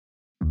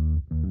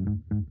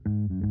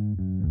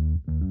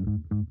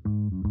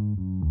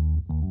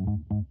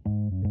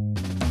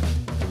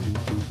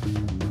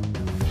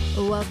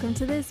Welcome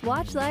to this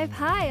Watch Life.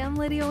 Hi, I'm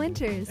Lydia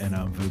Winters. And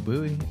I'm Vu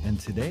Bui, and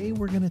today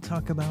we're going to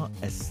talk about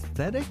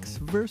aesthetics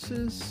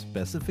versus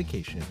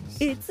specifications.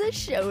 It's a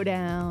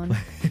showdown.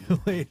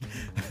 Wait,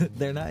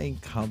 they're not in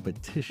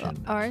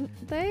competition.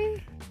 Aren't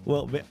they?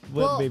 Well,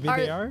 maybe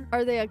they are?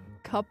 Are they a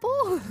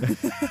couple?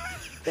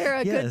 They're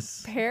a good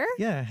pair?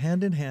 Yeah,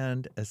 hand in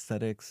hand,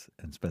 aesthetics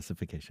and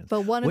specifications.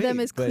 But one of them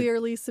is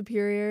clearly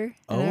superior,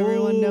 and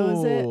everyone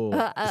knows it.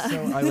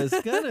 So I was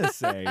going to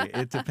say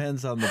it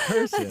depends on the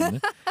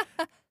person,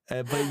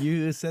 but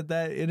you said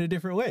that in a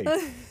different way.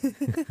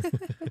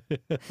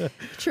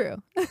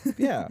 True.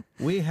 Yeah,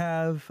 we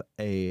have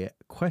a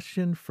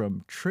question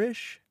from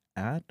Trish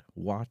at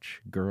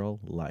Watch Girl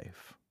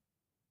Life.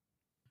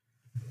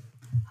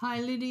 Hi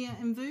Lydia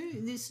and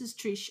Vu, this is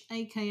Trish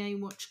aka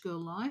Watch Girl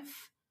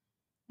Life.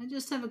 I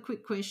just have a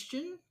quick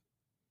question.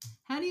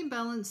 How do you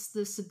balance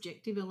the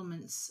subjective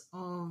elements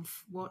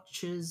of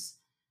watches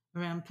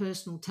around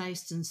personal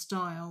taste and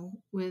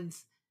style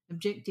with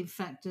objective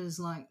factors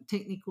like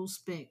technical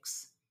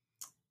specs?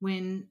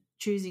 When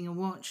choosing a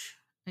watch,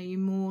 are you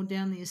more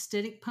down the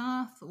aesthetic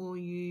path or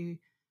you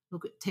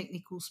look at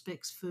technical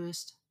specs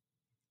first?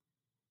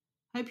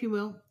 Hope you're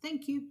well.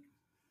 Thank you.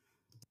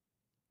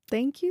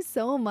 Thank you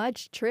so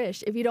much,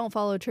 Trish. If you don't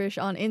follow Trish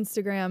on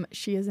Instagram,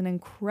 she is an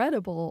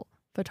incredible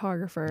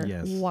photographer.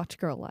 Yes. Watch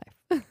Girl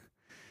Life.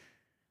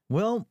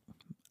 Well,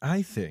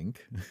 I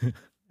think,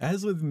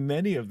 as with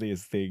many of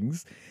these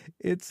things,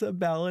 it's a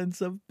balance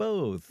of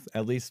both.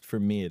 At least for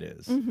me it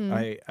is. Mm-hmm.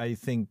 I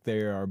think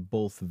they are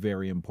both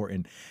very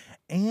important.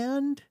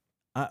 And,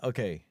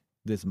 okay,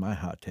 this is my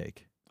hot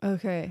take.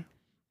 Okay.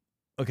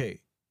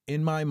 Okay,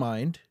 in my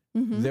mind,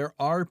 Mm-hmm. there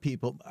are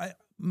people,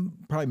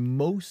 probably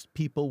most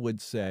people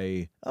would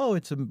say, oh,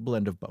 it's a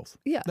blend of both.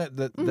 Yeah.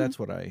 That's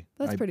what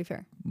That's I pretty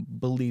fair.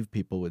 believe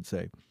people would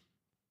say.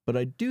 But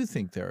I do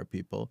think there are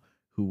people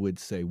who would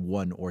say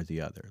one or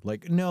the other.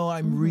 Like, no,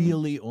 I'm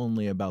really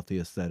only about the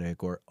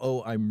aesthetic, or,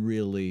 oh, I'm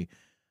really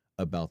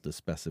about the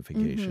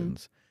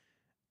specifications.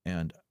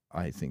 And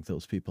I think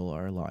those people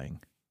are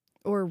lying.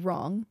 Or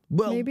wrong,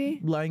 Well,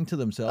 maybe? lying to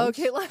themselves.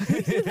 Okay, lying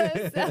to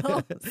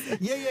themselves.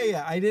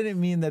 Yeah. I didn't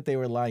mean that they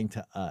were lying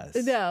to us.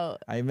 No.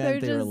 I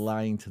meant they were just-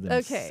 lying to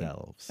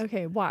themselves.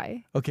 Okay,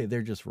 why? Okay,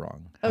 they're just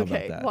wrong. How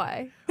Okay, about that?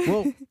 why?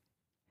 Well,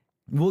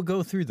 we'll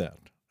go through that.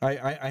 I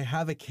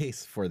have a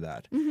case for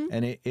that.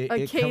 And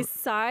A case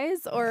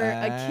size or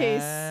a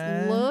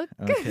case look?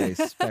 Okay,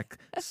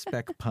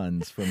 spec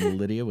puns from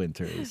Lydia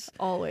Winters.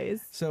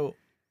 Always. So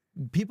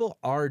people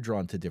are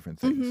drawn to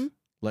different things.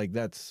 Like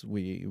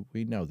we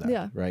know that,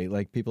 Yeah. right?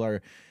 Like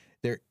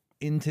they're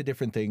into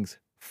different things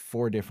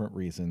for different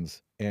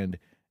reasons. And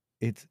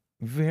it's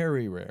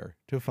very rare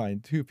to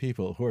find two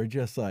people who are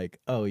just like,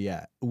 oh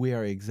yeah, we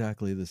are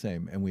exactly the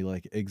same and we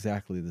like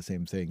exactly the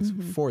same things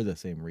for the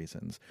same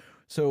reasons.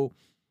 So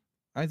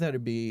I thought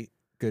it'd be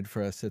good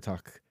for us to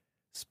talk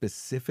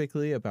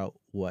specifically about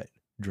what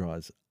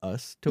draws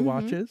us to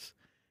watches,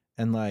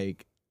 and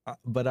like,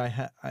 but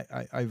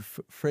I've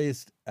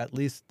phrased at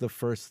least the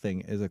first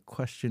thing as a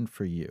question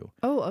for you.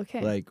 Oh,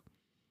 okay. Like,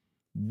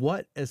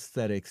 what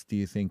aesthetics do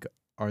you think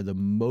are the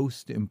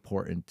most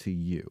important to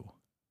you?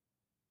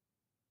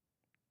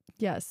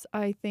 Yes,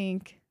 I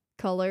think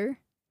color.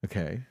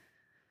 Okay.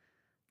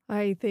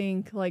 I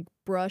think like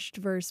brushed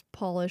versus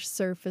polished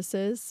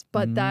surfaces,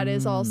 but that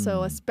is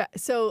also a spec.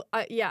 So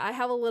yeah, I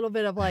have a little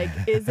bit of like,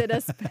 is it a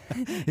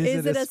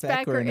is it a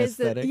spec or an is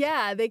it? aesthetic?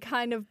 Yeah, they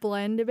kind of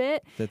blend a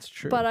bit. That's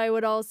true. But I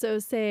would also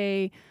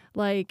say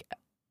like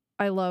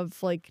I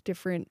love like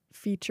different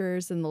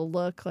features in the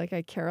look. Like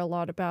I care a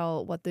lot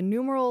about what the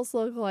numerals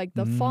look like,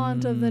 the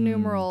font of the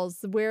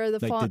numerals, where the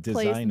Like font the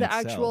plays, design the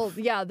itself. actual,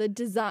 the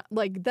design.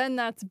 Like then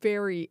that's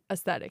very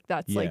aesthetic.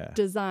 That's like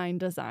design.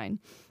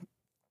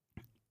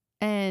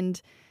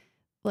 And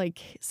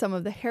like some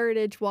of the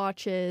heritage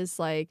watches,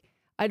 like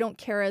I don't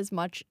care as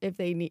much if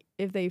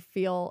they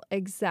feel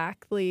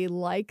exactly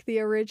like the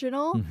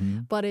original,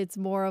 but it's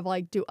more of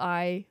like, do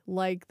I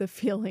like the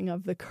feeling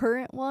of the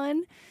current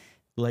one?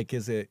 Like,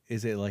 is it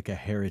like a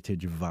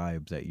heritage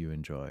vibe that you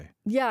enjoy?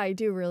 Yeah, I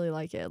do really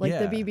like it. Like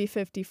the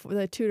BB54,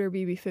 the Tudor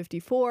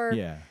BB54.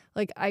 Yeah.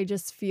 Like I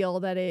just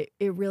feel that it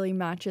really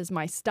matches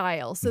my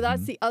style. So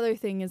that's the other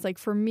thing is like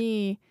for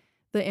me,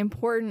 the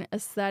important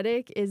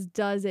aesthetic is,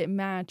 does it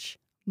match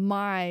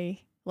my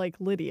like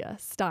Lydia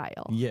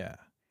style? Yeah.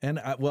 And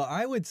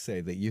I would say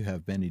that you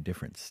have many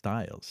different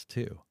styles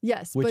too.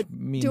 Yes, which but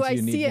means do I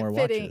you need see more it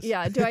fitting? watches.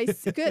 Yeah, do I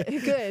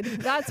good.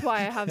 That's why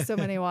I have so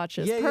many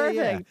watches. Yeah, Perfect.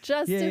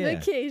 yeah.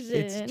 Justification.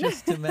 It's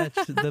just to match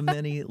the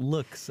many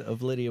looks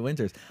of Lydia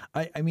Winters.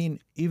 I mean,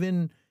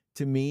 even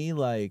to me,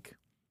 like,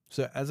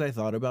 so as I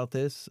thought about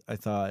this, I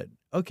thought,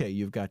 okay,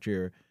 you've got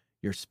your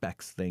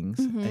specs things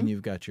and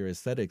you've got your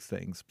aesthetics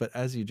things. But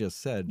as you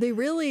just said, they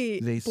really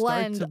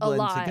start to a blend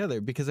lot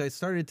together, because I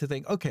started to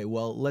think, okay,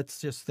 well, let's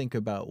just think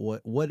about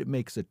what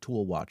makes a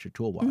tool watch a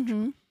tool watch.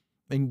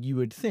 And you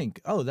would think,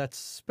 oh, that's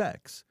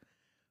specs.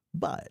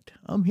 But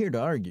I'm here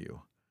to argue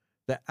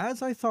that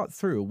as I thought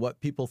through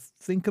what people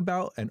think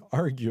about and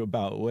argue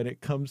about when it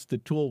comes to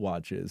tool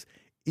watches,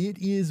 it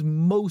is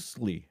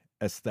mostly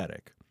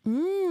aesthetic.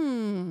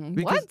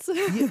 What?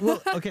 Yeah,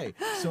 well, okay.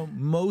 So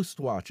most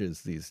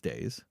watches these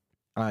days,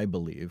 I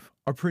believe,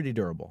 are pretty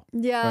durable.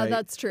 Yeah, right?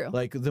 that's true.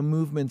 Like the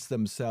movements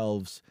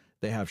themselves,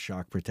 they have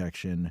shock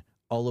protection.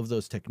 All of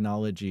those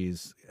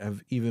technologies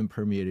have even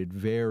permeated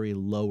very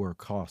lower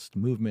cost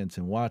movements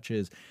and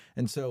watches.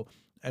 And so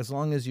as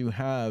long as you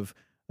have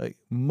like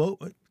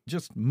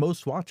just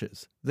most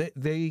watches,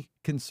 they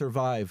can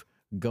survive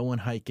going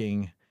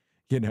hiking,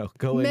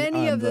 going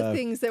many on of the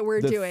things that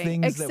we're doing,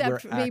 things that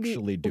except we're maybe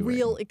actually doing.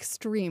 real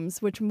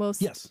extremes, which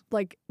most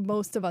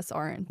of us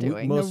aren't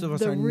doing. Most of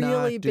us are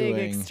really not big doing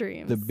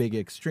extremes. the big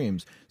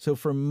extremes. So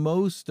for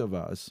most of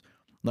us,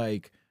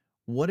 like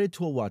what a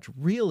tool watch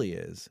really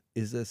is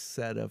a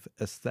set of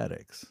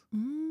aesthetics.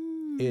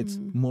 It's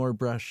more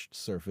brushed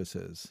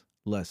surfaces,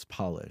 less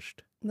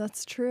polished.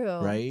 That's true.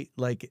 Right?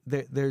 Like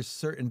there's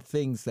certain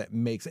things that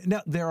makes it.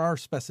 Now, there are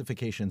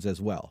specifications as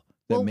well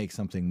that make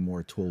something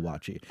more tool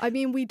watchy. I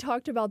mean, we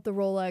talked about the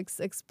Rolex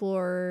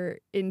Explorer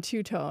in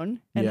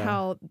two-tone and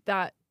how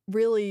that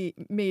really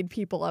made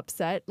people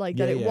upset, like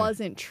that it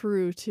wasn't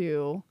true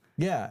to...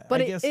 Yeah.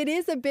 But it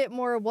is a bit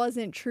more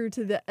wasn't true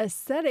to the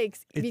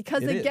aesthetics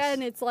because,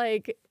 again, it's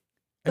like...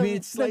 I mean,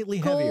 it's slightly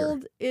heavier.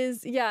 Gold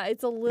is,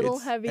 it's a little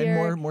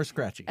heavier. And more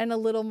scratchy. And a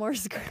little more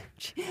can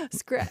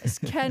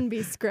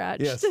be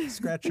scratched. Yes,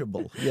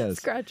 scratchable. Yes.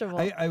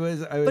 Scratchable. I was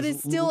but it's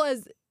still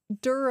as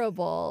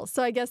durable.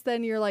 So I guess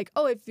then you're like,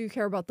 oh, if you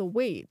care about the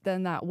weight,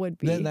 then that would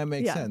be. Then that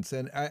makes sense.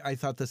 And I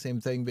thought the same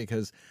thing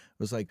because it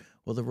was like,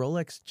 well, the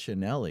Rolex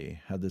Chinelli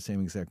had the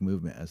same exact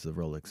movement as the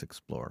Rolex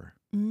Explorer.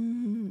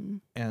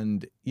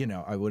 And,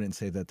 I wouldn't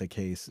say that the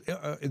case,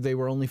 they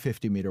were only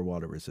 50-meter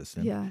water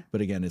resistant. Yeah.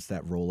 But again, it's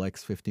that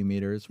Rolex 50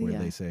 meters where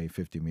they say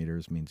 50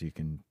 meters means you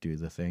can do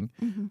the thing.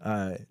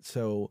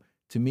 So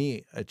to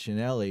me, a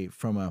Chinelli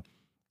from a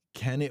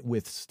can it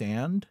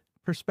withstand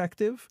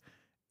perspective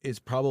is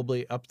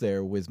probably up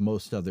there with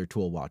most other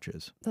tool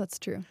watches. That's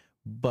true.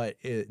 But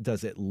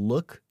does it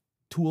look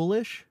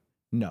toolish?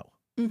 No.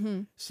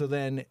 So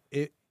then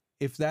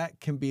if that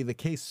can be the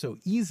case so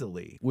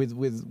easily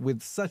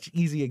with such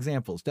easy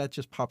examples, that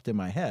just popped in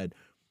my head,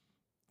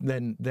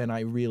 then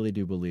I really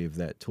do believe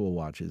that tool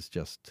watch is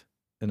just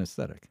an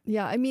aesthetic.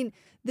 Yeah, I mean,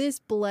 this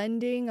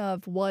blending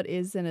of what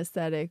is an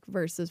aesthetic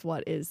versus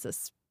what is a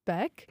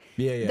spec.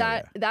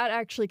 That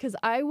actually, because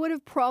I would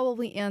have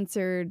probably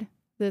answered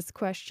this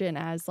question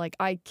as like,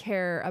 I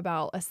care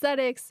about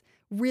aesthetics,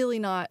 really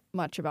not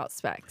much about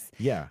specs.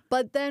 Yeah.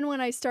 But then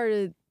when I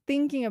started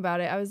thinking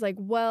about it, I was like,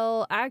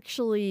 well,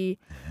 actually,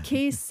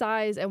 case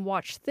size and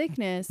watch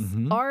thickness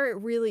are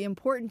really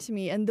important to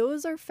me. And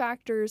those are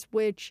factors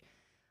which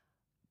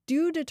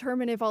do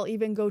determine if I'll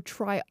even go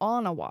try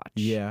on a watch.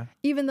 Yeah.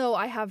 Even though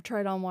I have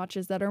tried on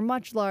watches that are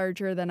much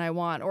larger than I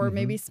want or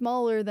maybe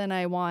smaller than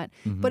I want.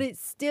 But it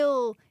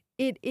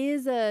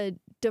is a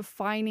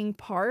defining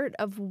part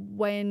of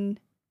when...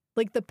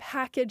 like the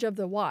package of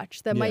the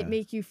watch that might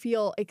make you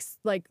feel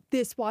like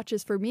this watch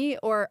is for me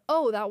or,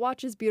 oh, that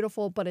watch is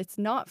beautiful, but it's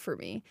not for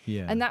me.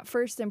 Yeah. And that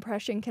first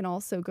impression can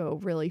also go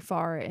really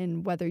far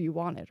in whether you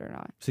want it or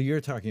not. So you're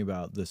talking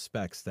about the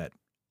specs that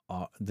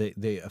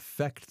they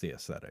affect the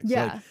aesthetics.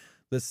 Yeah. Like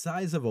the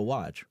size of a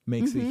watch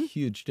makes a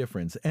huge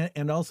difference.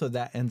 And also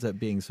that ends up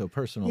being so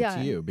personal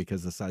to you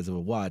because the size of a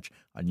watch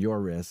on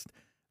your wrist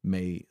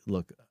may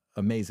look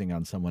amazing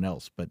on someone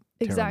else, but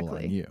terrible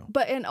on you.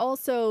 But and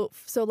also,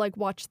 so like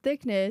watch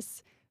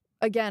thickness,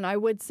 again, I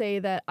would say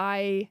that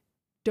I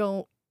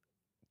don't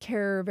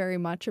care very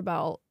much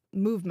about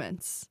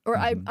movements, or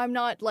I'm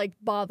not like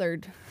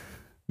bothered.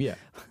 Yeah,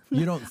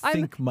 you don't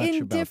think I'm much about.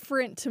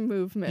 Indifferent to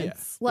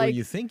movements. Yeah. Like well,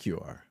 you think you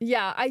are.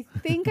 Yeah, I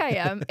think I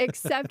am.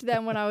 Except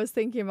then when I was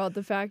thinking about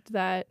the fact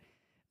that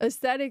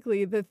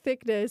aesthetically, the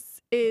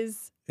thickness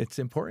is. It's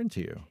important to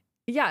you.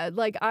 Yeah,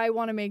 like I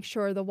want to make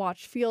sure the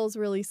watch feels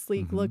really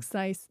sleek, looks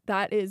nice.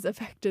 That is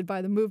affected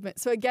by the movement.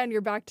 So again,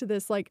 you're back to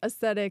this like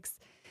aesthetics.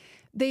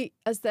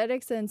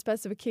 Aesthetics and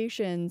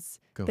specifications,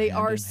 they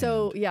are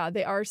so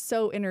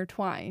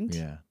intertwined.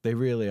 Yeah, they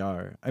really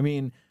are. I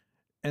mean,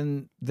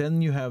 and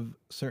then you have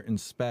certain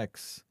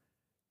specs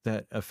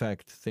that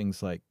affect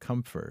things like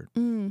comfort,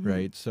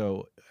 right?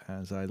 So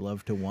as I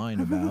love to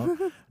whine about,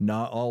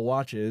 not all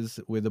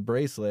watches with a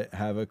bracelet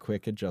have a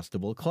quick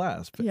adjustable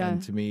clasp. Yeah.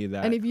 And to me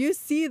that... And if you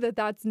see that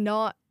that's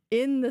not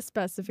in the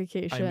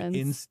specifications, I'm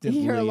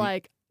instantly... you're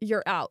like,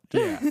 you're out.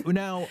 Yeah.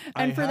 Now,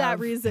 and for that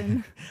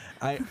reason...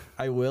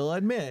 I will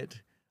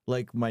admit,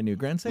 like my new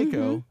Grand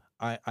Seiko,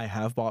 I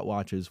have bought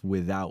watches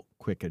without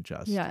quick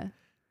adjust. Yeah.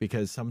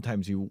 Because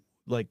sometimes you...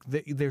 like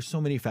there's so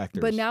many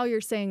factors. But now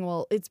you're saying,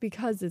 well, it's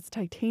because it's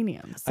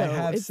titanium. So I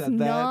have it's said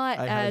not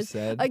that. as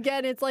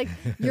again, it's like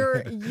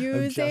you're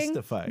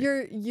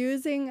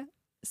using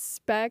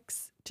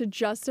specs to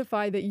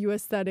justify that you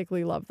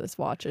aesthetically love this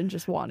watch and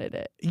just wanted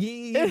it.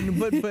 Yeah,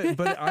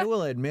 but I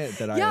will admit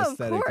that I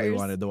aesthetically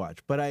wanted the watch.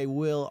 But I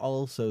will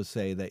also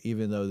say that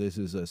even though this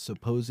is a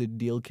supposed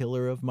deal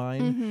killer of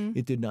mine,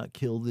 it did not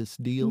kill this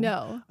deal.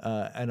 No.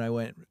 And I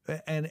went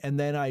and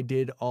then I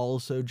did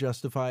also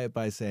justify it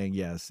by saying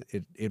yes,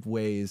 it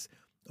weighs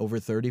over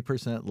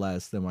 30%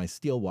 less than my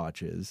steel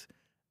watches.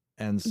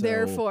 And so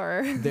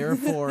Therefore,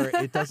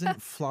 it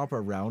doesn't flop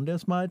around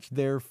as much.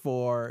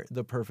 Therefore,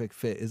 the perfect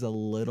fit is a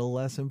little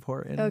less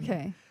important.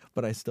 okay.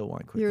 But I still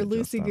want quick You're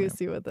adjust on it.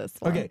 loosey-goosey with this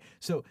one. Okay,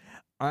 so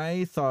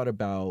I thought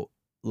about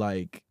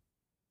like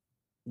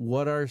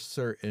what are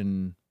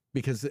certain,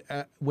 because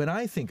when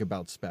I think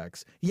about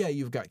specs, yeah,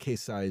 you've got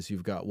case size,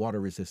 you've got water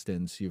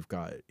resistance, you've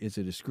got, is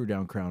it a screw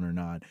down crown or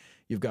not?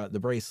 You've got the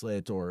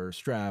bracelet or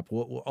strap,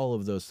 all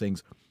of those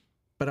things.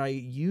 But I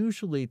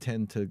usually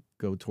tend to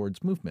go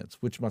towards movements,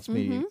 which must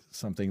be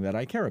something that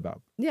I care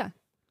about. Yeah.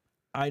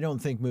 I don't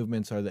think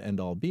movements are the end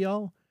all be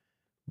all,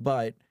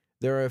 but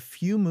there are a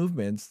few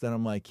movements that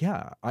I'm like,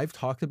 yeah, I've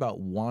talked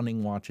about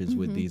wanting watches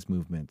with these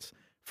movements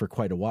for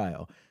quite a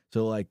while.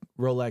 So like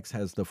Rolex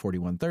has the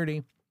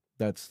 4130.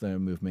 That's the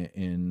movement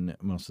in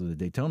most of the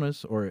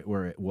Daytonas, or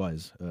where it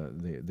was.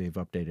 They've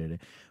updated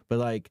it. But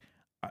like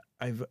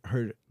I've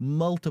heard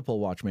multiple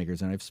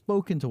watchmakers, and I've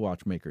spoken to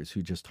watchmakers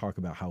who just talk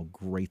about how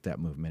great that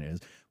movement is.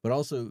 But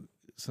also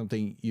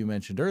something you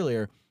mentioned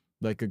earlier,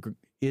 like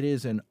it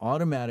is an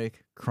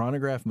automatic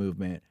chronograph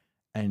movement,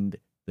 and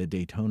the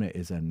Daytona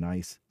is a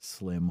nice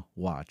slim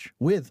watch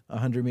with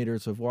 100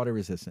 meters of water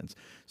resistance.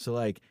 So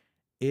like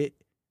it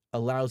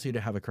allows you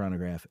to have a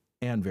chronograph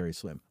and very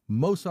slim.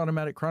 Most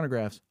automatic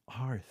chronographs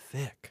are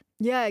thick.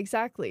 Yeah,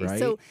 exactly. Right?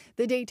 So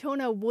the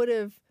Daytona would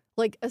have,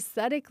 like,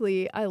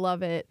 aesthetically, I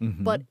love it.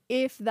 But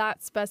if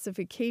that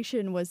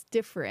specification was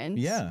different,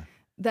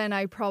 then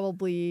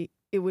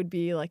it would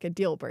be like a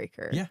deal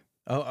breaker. Yeah.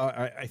 Oh,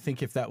 I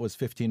think if that was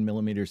 15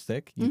 millimeters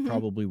thick, you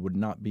probably would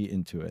not be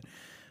into it.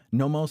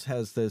 Nomos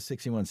has the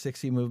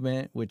 6160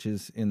 movement, which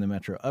is in the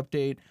Metro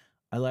update.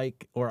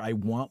 I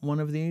want one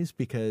of these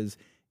because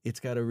it's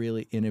got a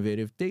really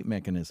innovative date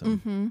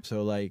mechanism.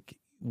 So like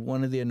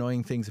one of the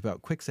annoying things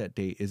about quickset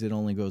date is it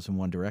only goes in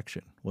one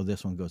direction. Well,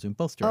 this one goes in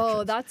both directions.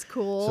 Oh, that's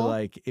cool. So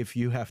like if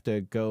you have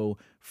to go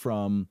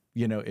from,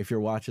 if your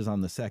watch is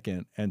on the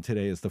 2nd and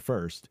today is the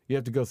 1st, you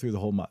have to go through the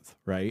whole month,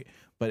 right?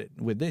 But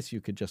with this,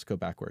 you could just go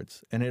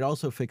backwards. And it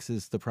also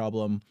fixes the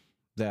problem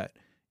that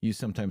you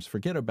sometimes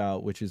forget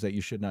about, which is that you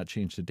should not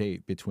change the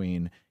date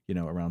between,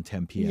 around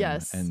 10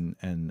 p.m. and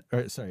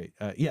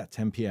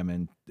 10 p.m.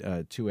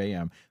 and 2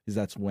 a.m. because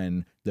that's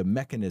when the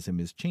mechanism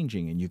is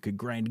changing and you could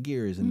grind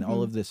gears and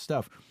all of this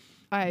stuff.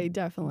 I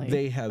definitely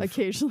they have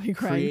occasionally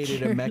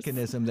created a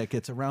mechanism that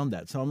gets around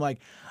that. So I'm like,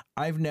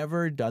 I've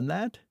never done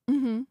that,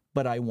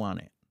 but I want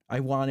it. I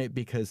want it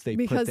because they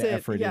put the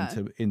effort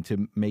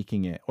into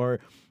making it.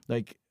 Or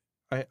like,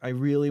 I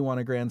really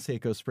want a Grand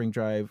Seiko Spring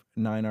Drive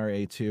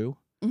 9RA2.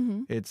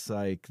 It's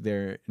like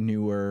their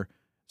newer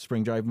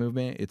spring drive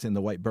movement. It's in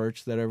the white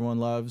birch that everyone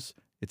loves.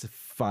 It's a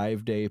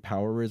 5-day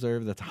power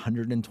reserve. That's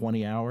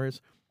 120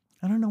 hours.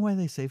 I don't know why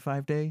they say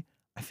 5-day.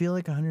 I feel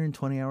like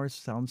 120 hours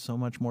sounds so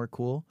much more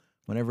cool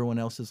when everyone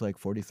else is like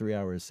 43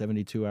 hours,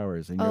 72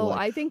 hours. And you're like,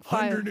 I think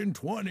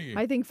 120.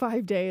 I think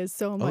 5 days is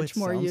so much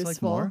more useful.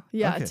 Like more?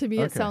 Yeah, okay, to me,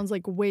 it sounds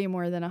like way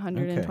more than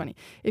 120.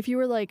 If you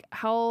were like,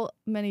 how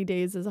many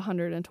days is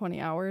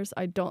 120 hours?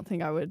 I don't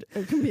think I would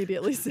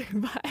immediately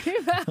survive.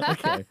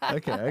 Okay.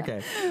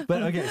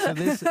 But okay, so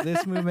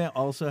this movement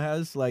also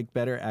has like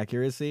better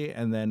accuracy.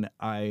 And then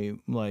I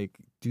like,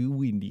 do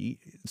we need,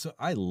 so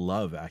I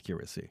love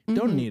accuracy.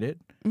 Don't need it.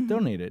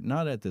 Don't need it.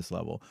 Not at this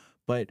level.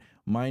 But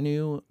my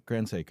new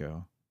Grand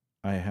Seiko,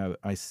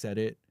 I set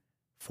it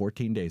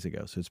 14 days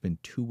ago. So it's been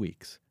 2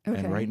 weeks. Okay.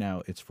 And right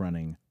now it's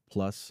running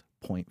plus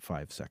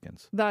 0.5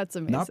 seconds. That's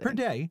amazing. Not per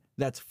day.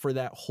 That's for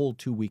that whole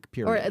 2-week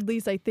period. Or at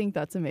least I think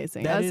that's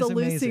amazing. That As is a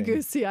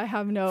loosey-goosey, I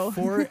have no...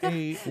 For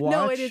a watch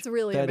no, it is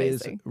really that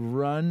amazing. Is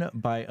run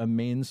by a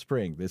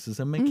mainspring. This is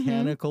a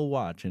mechanical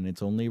watch, and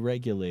it's only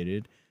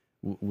regulated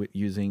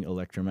using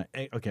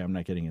electromagnetic. Okay, I'm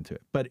not getting into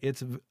it. But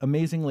it's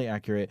amazingly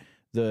accurate.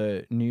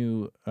 The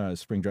new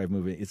spring drive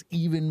movement is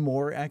even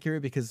more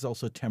accurate because it's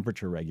also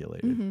temperature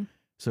regulated.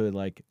 So it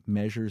like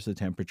measures the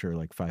temperature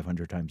like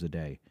 500 times a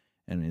day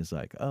and is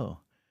like, oh,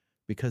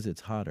 because it's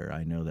hotter,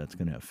 I know that's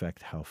going to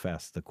affect how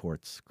fast the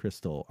quartz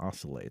crystal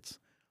oscillates.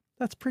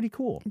 That's pretty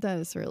cool. That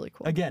is really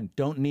cool. Again,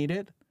 don't need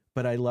it,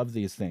 but I love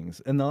these things.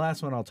 And the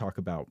last one I'll talk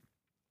about,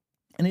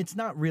 and it's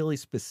not really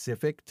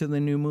specific to the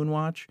new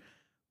Moonwatch,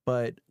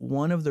 but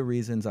one of the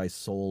reasons I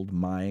sold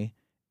my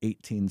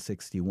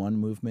 1861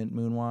 movement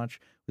Moonwatch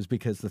was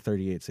because the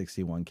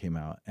 3861 came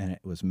out and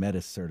it was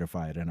Metis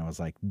certified, and I was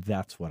like,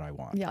 that's what I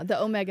want. Yeah,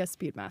 the Omega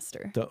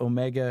Speedmaster. The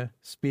Omega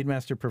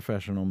Speedmaster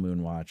Professional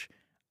Moonwatch.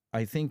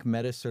 I think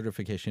Metis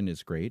certification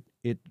is great.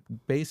 It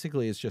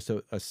basically is just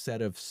a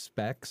set of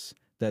specs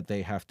that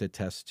they have to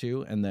test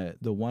to, and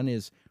the one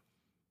is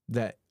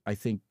that I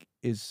think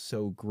is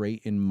so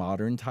great in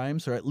modern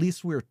times, or at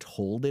least we're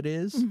told it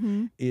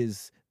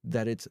is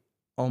that it's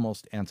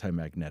almost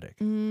anti-magnetic.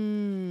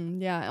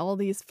 Yeah, all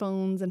these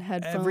phones and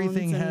headphones.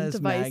 Everything and has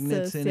devices,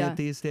 magnets in it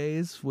these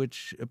days,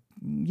 which,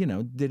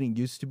 didn't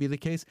used to be the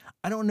case.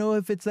 I don't know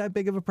if it's that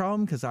big of a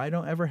problem because I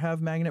don't ever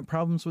have magnet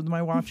problems with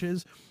my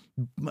watches.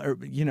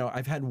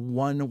 I've had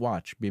one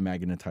watch be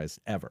magnetized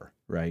ever,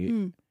 right?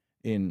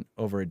 in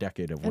over a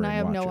decade of wearing And I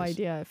have watches. no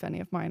idea if any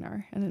of mine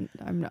are, and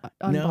I'm not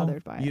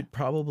unbothered by it. You'd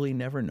probably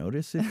never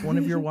notice if one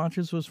of your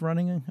watches was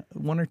running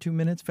 1 or 2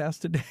 minutes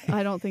fast a day.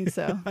 I don't think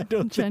so. I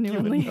don't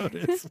genuinely. think you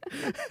would notice.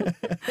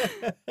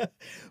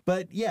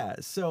 But yeah,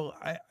 so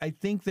I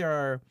think there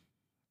are,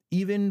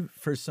 even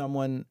for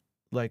someone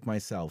like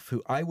myself,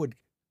 who I would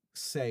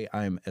say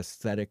I'm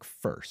aesthetic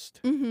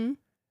first, Mm-hmm.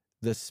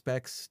 the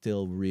specs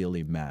still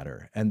really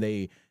matter. And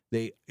they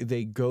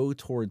go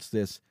towards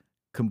this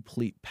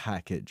complete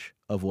package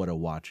of what a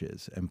watch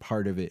is. And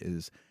part of it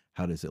is,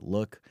 how does it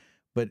look?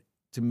 But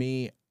to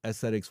me,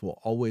 aesthetics will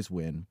always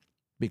win,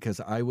 because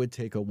I would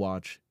take a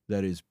watch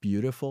that is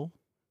beautiful,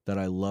 that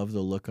I love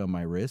the look on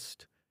my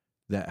wrist,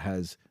 that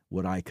has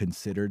what I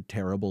considered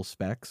terrible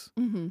specs.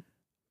 Mm-hmm.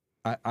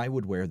 I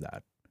would wear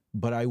that.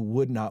 But I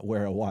would not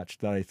wear a watch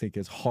that I think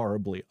is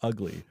horribly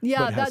ugly,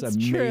 Yeah, but has that's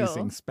amazing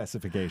true.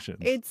 specifications.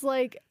 It's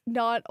like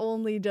not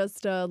only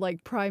just a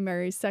like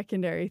primary,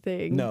 secondary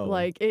thing. No.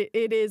 Like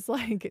it is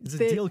like It's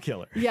a deal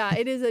killer. Yeah,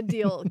 it is a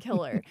deal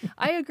killer.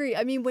 I agree.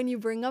 I mean, when you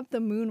bring up the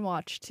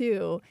Moonwatch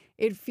too,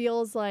 it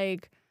feels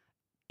like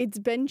it's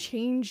been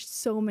changed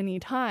so many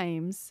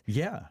times,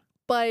 Yeah.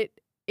 but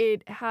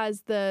it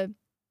has the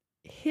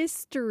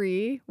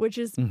history, which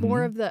is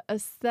more of the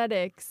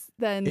aesthetics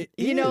than, It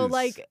you know, is.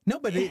 like. No,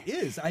 but it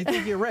is. I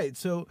think you're right.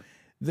 So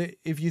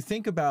if you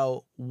think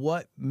about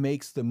what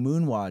makes the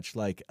Moonwatch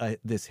like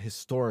this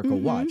historical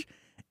watch,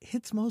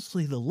 it's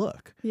mostly the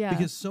look. Yeah.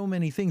 Because so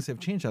many things have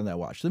changed on that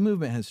watch. The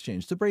movement has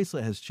changed. The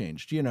bracelet has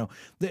changed. You know,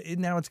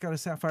 now it's got a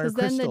sapphire Because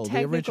crystal. then the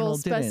technical original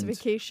didn't.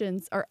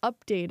 specifications are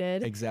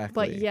updated. Exactly.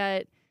 But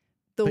yet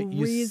the But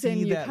you reason see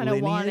you that kind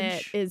of want it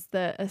lineage? is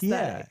the aesthetics.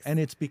 Yeah, and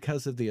it's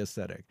because of the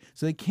aesthetic.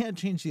 So they can't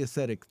change the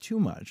aesthetic too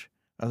much.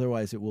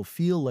 Otherwise, it will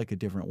feel like a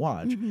different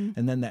watch. Mm-hmm.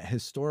 And then that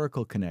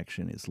historical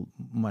connection is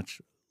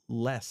much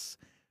less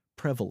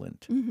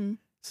prevalent. Mm-hmm.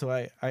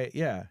 So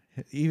yeah,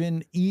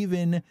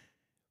 even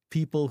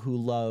people who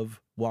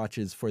love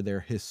watches for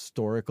their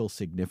historical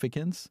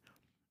significance,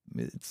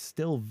 it's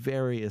still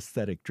very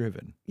aesthetic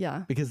driven,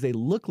 Yeah. because they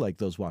look like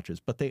those watches,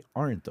 but they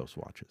aren't those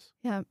watches.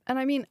 Yeah. And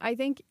I mean, I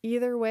think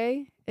either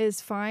way is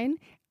fine.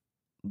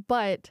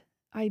 But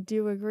I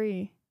do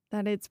agree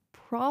that it's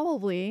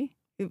probably,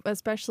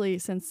 especially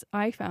since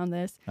I found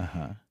this,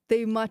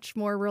 they much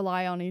more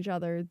rely on each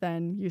other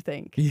than you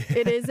think. Yeah.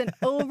 It is an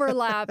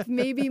overlap,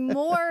 maybe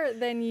more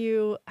than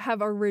you have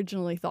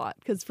originally thought.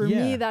 Because for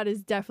me, Yeah. that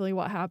is definitely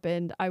what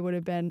happened. I would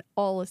have been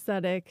all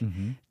aesthetic,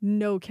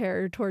 no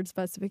care towards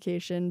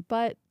specification,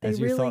 but they As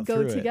you really thought go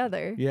through it.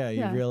 together. Yeah,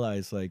 you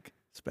realize like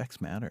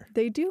specs matter.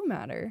 They do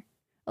matter.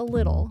 A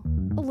little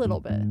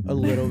bit. A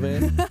little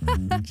bit,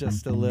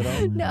 just a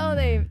little. No,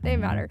 they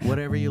matter.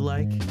 Whatever you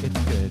like,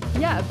 it's good.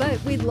 Yeah,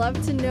 but we'd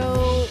love to know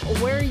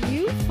where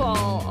you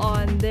fall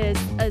on this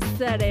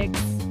aesthetics.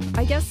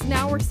 I guess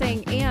now we're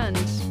saying and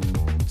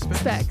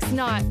specs,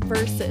 not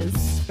versus.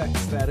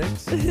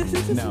 Aesthetics?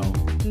 No.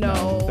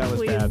 No, that was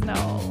please bad. no.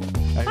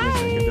 I wish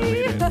I could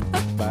delete it.